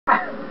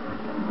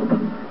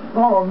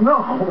Oh, no.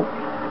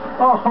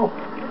 Oh,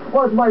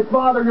 what's my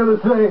father going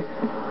to say?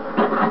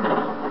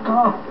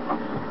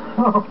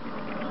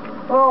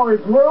 Oh,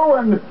 it's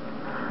ruined.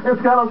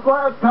 It's got a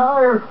flat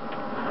tire.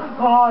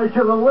 Oh, I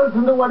should have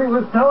listened to what he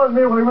was telling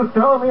me when he was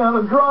telling me how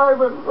to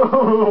drive it.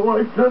 Oh,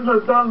 I shouldn't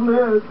have done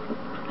this.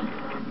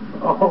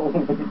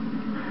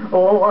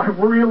 Oh, I've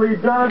really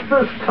done it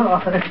this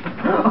time.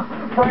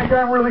 Frank,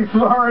 I'm really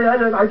sorry.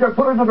 I just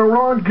put it in the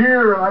wrong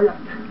gear.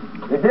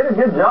 You did a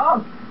good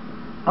job.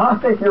 I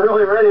think you're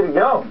really ready to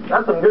go.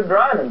 That's some good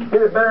driving. You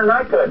did it better than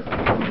I could.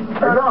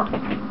 Right on.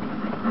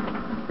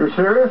 You're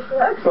serious?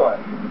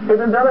 Excellent.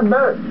 Couldn't have done it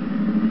better.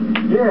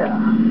 Yeah.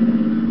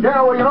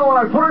 Yeah, well, you know, when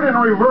I put it in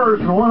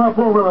reverse and went up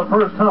over the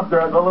first hump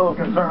there, I was a little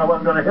concerned I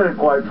wasn't going to hit it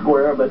quite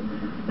square, but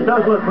it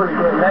does look pretty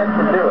good. Meant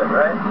to do it,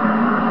 right?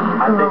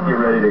 I think you're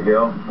ready to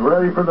go.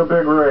 Ready for the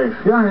big race.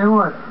 Yeah, you know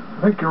what?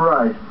 I think you're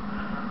right.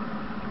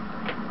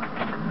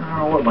 I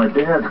don't know what my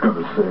dad's going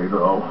to say,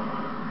 though.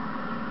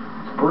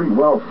 It's pretty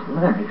well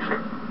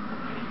smashed.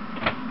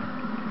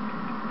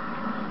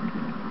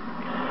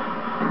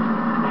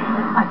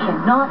 I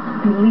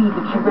cannot believe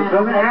that you ran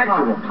over that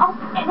car. Accident. Oh,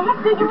 an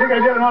accident? You think I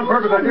did it on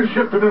purpose? I just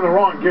shifted in the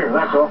wrong gear,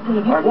 that's all.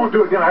 I won't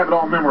do it again. I have it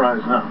all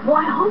memorized now.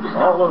 Well, I hope so.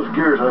 All those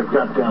gears I've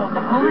got down.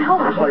 Oh, I hope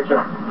just so. like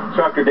that.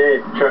 Trucker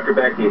Dave, Trucker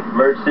Becky,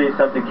 emergency,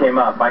 something came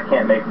up. I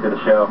can't make it to the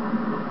show.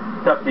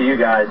 It's up to you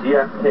guys. You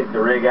have to take the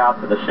rig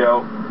out to the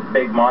show.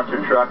 Big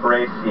monster truck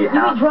race. You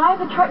would drive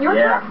the truck, your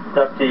truck? Yeah, it's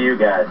up to you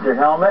guys. Your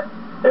helmet,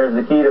 there's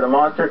the key to the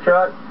monster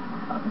truck.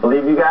 I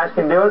believe you guys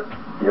can do it.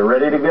 You're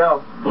ready to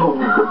go.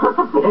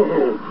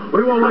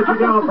 We won't let you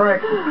down,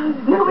 Frank.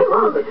 No, we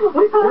won't.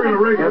 We're going to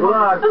rig it. Good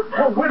luck.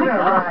 We'll win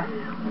that race.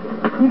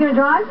 You gonna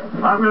drive?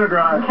 I'm going to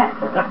drive. Okay.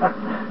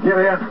 Get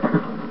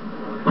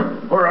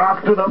in. We're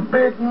off to the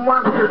big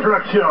monster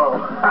truck show.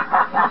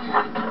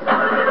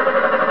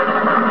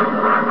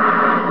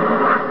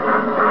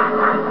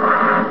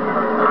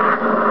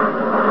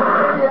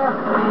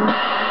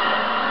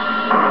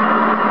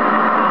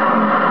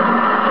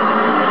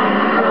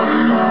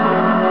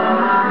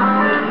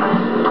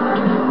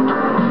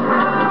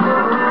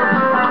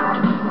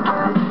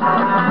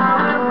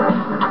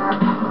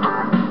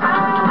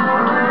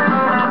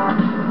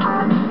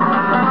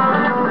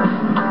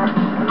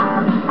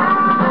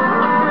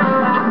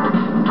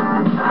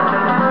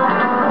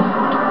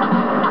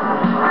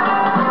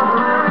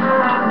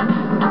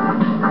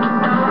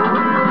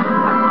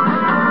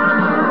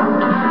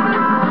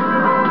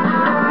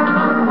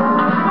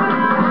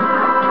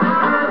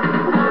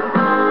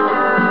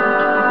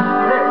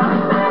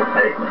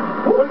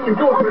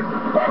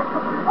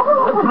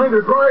 To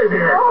drive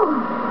here.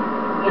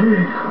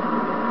 Jeez.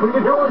 What are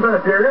you doing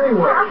back there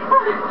anyway?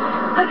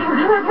 I can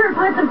come out here and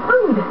find some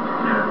food.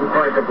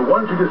 Frank, why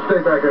don't you just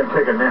stay back there and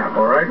take a nap,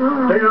 all right?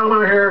 Stay out of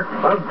my hair.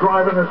 I'm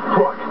driving this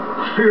truck.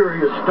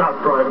 Serious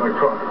stuff driving a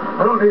truck.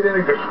 I don't need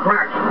any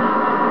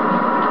distractions.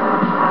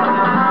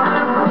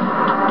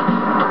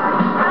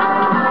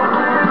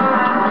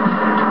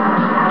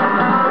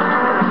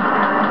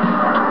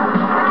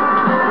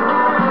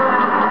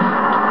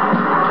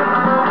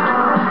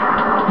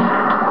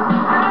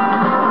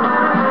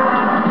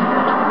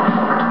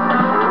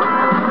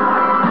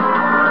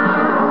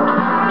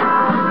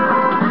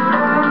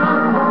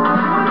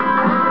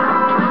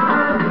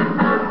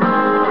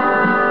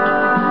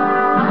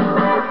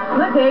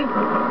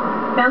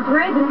 Found some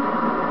raisins.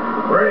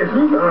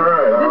 Raisins? All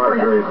right, I like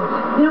raisins.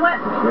 You know what?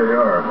 They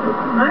are.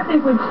 I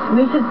think we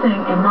should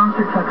sing a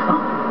monster truck song.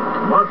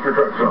 Monster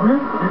truck song?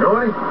 You know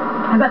any?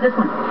 How about this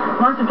one?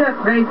 Monster truck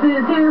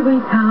races, here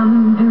we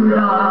come,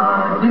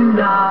 doo-dah,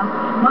 doo-dah.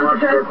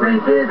 Monster truck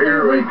races,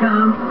 here we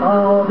come,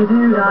 all the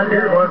doo-dah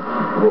day. Here's one.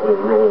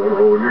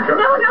 Roll your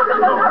truck. No,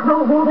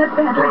 not roll, that's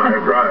bad.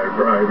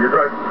 Drive your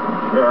truck.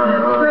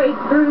 Straight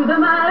through the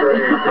mud.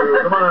 Straight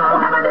through the mud.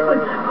 How about this one?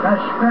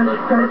 Crush,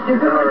 you're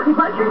going to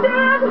like your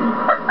dad.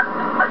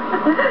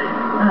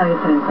 Oh,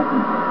 you're saying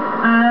something.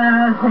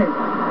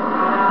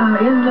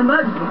 In the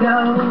mud we go.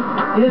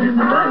 In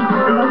the mud we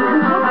go.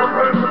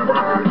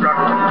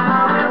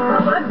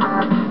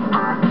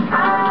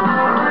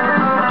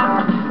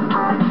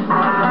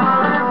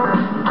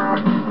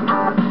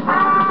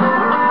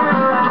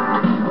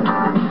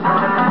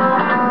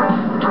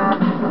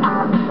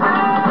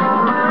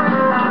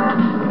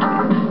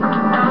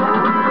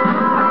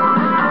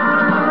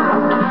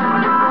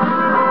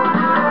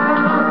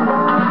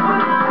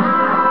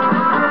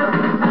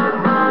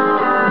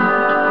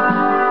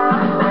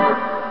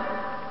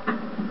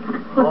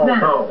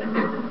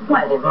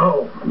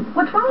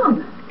 What's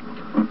wrong?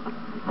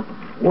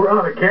 We're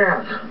out of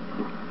gas.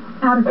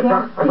 Out of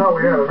gas? I thought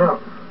we had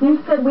enough.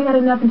 You said we had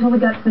enough until we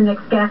got to the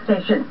next gas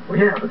station. Well,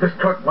 yeah, but this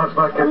truck must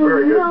not get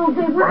very good. No,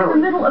 Dave, we're in the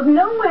middle of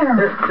nowhere.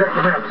 Here, check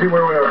the map, see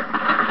where we are.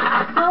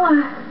 Oh,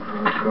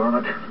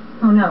 Darn it.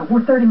 Oh, no,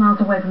 we're 30 miles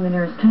away from the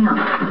nearest town.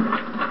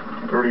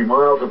 30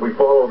 miles if we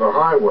follow the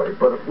highway,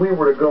 but if we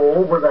were to go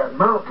over that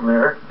mountain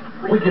there,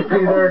 we could be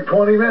there in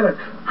 20 minutes.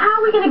 How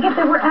are we going to get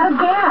there? We're out of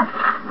gas.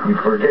 You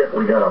forget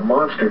we got a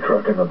monster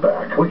truck in the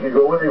back. We can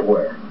go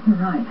anywhere.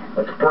 Right.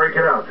 Let's break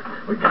it out.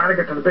 We gotta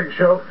get to the big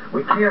show.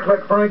 We can't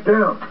let Frank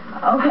down.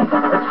 Okay.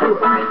 Let's do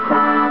it.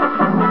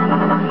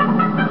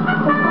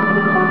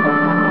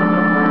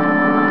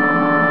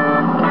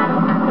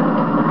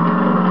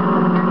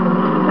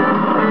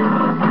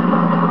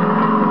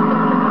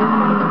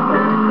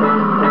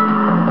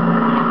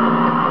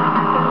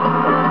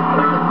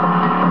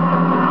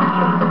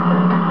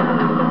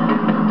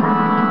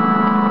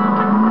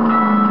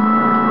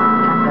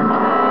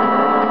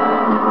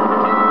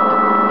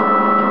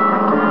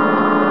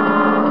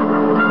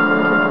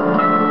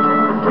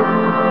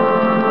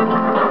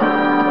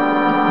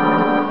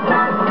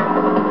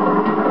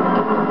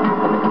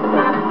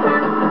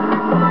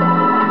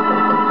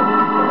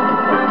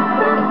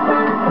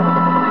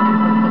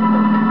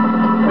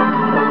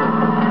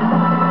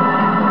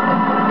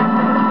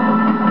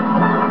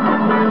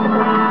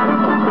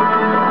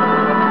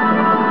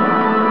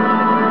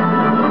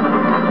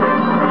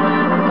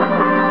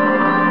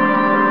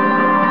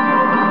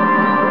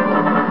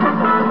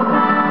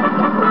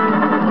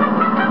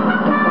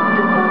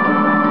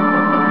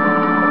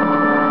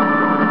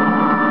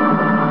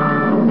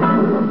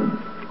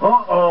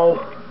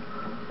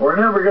 We're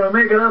never going to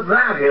make it up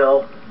that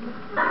hill.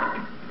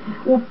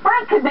 Well,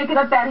 Frank could make it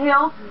up that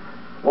hill.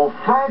 Well,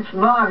 Frank's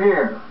not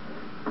here.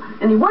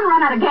 And he wouldn't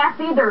run out of gas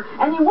either.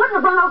 And he wouldn't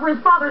have run over his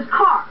father's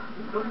car.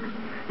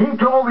 He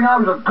told me I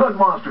was a good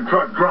monster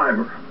truck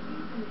driver.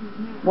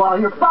 Well,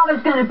 your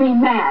father's going to be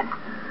mad.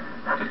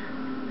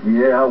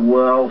 Yeah,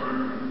 well,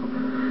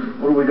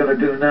 what are we going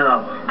to do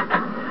now?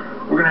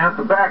 We're going to have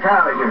to back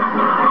out of here.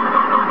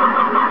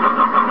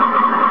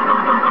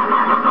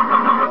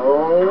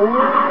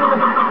 Oh.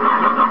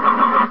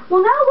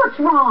 Well, now what's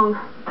wrong?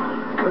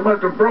 We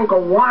must have broke a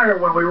wire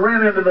when we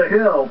ran into the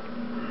hill.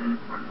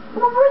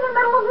 Well, we're in the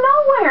middle of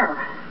nowhere.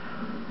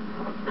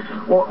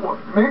 Well,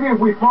 maybe if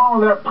we follow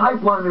that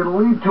pipeline, it'll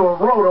lead to a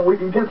road and we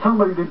can get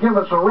somebody to give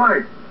us a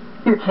ride.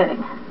 You're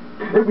kidding.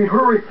 If we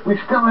hurry, we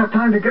still have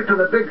time to get to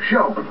the big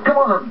show. Come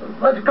on,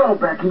 let's go,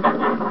 Becky.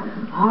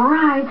 All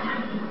right.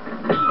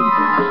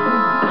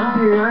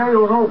 I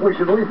don't know if we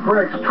should leave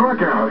Frank's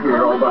truck out here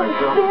all by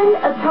itself. Send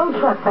a tow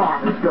truck back.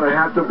 It's going to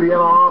have to be an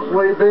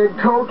awfully big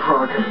tow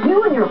truck.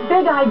 You and your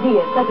big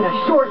ideas taking a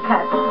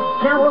shortcut.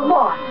 Now we're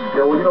lost.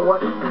 Yeah, well, you know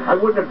what? I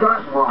wouldn't have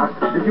gotten lost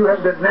if you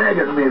hadn't been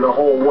nagging me the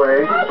whole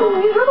way.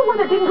 Nagging you? You're the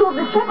one that didn't go over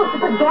the checklist to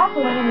put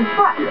gasoline in the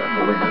truck.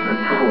 Gasoline in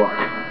the truck.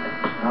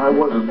 That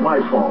wasn't my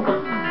fault.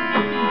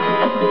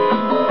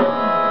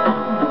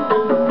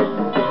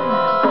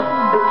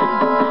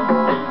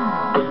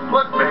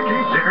 Look, Becky,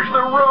 there's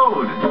the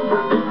road.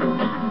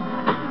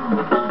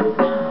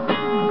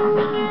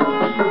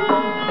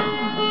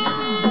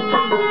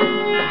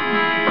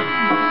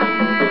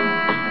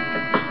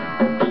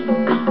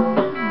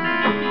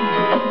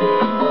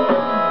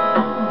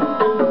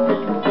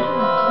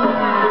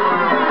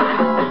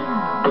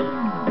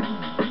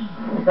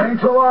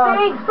 Thanks a lot.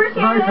 Thanks,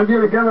 appreciate nice it. of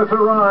you to give us a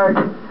ride.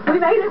 We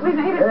made it, we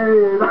made it.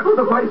 Hey, that's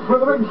the place where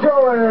the big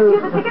show is. Do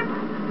you have a ticket?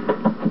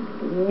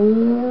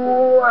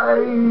 Ooh, I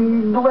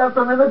left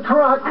them in the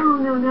truck. Oh,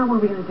 no, now what are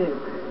we going to do?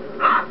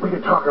 We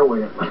can talk our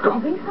way in. Let's go.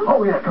 You think so?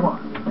 Oh, yeah, come on.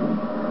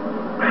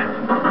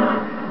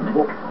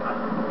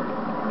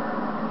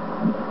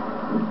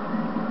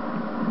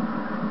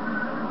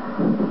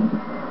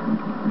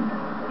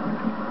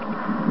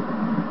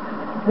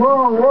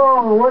 Whoa,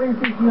 whoa, where do you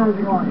think you guys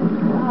are going?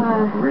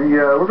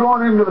 We're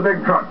going into the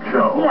big truck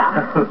show.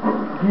 Yeah.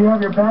 Do you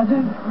have your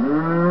badges?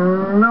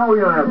 No, we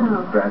don't have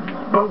badges.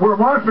 But we're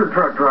monster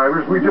truck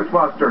drivers. We just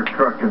lost our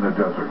truck in the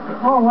desert.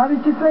 Oh, why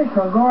didn't you say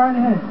so? Go right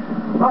ahead.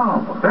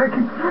 Oh, well, thank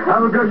you.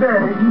 Have a good day.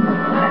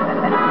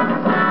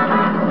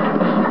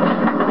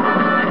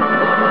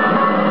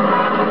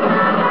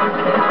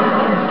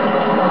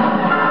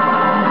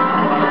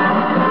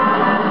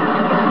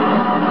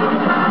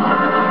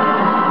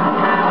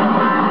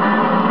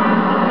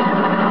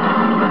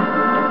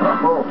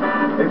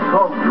 It's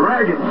called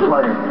Dragon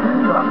Slayer.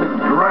 Got a big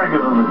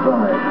dragon on the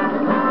side.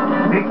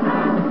 Neat.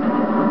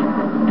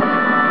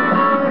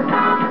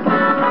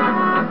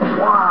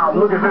 Wow,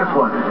 look at this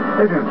one.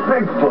 This is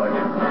Bigfoot.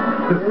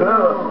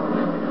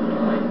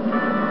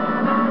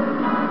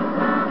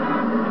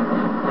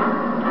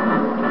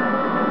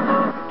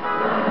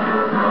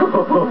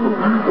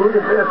 Look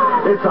at this.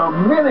 It's a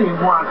mini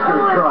monster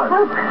truck.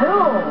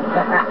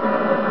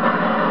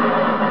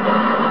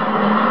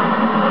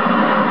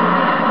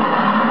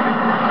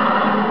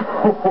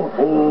 So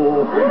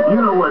cool. You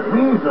know what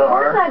these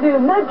are. What did I do?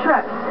 Mud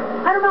trucks.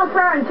 100 miles per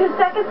hour in 2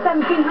 seconds,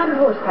 1,700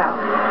 horsepower.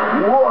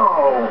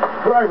 Whoa!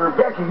 Driver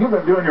Becky, you've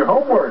been doing your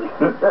homework.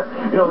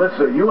 You know, this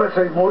is a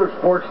USA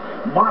Motorsports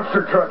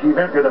monster truck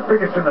event. They're the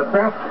biggest and the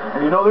best.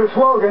 And you know their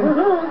slogan.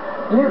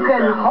 You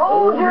can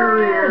hold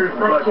your ears,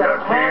 but you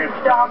can't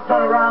stop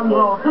the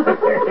rumble.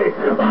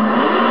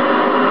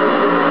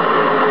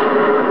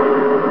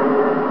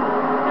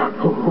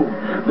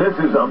 This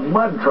is a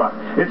mud truck.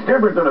 It's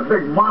different than a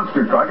big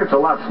monster truck. It's a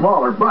lot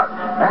smaller, but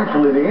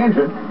actually the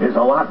engine is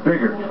a lot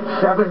bigger.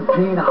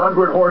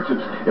 1,700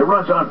 horses. It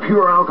runs on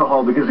pure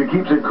alcohol because it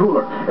keeps it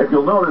cooler. If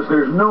you'll notice,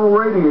 there's no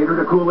radiator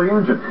to cool the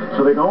engine.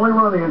 So they can only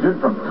run the engine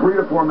from 3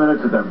 to 4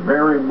 minutes at the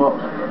very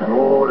most. And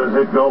oh, does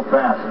it go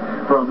fast.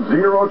 From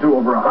 0 to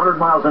over 100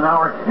 miles an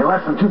hour in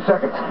less than 2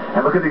 seconds.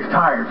 And look at these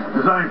tires,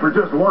 designed for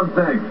just one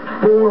thing.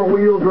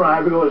 4-wheel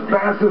drive to go as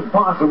fast as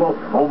possible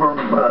over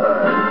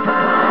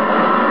mud.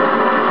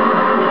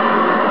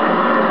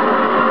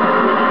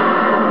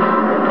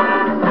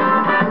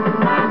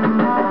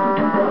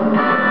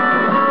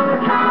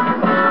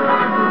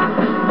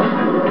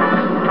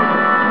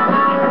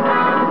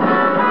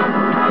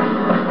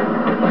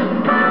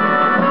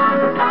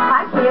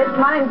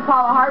 My name's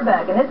Paula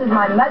Harbeck, and this is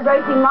my mud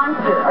racing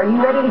monster. Are you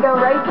ready to go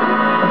racing?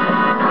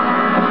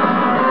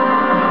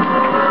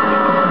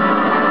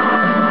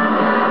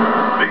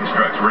 These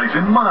trucks race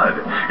in mud.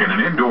 In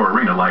an indoor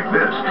arena like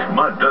this,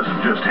 mud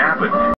doesn't just happen.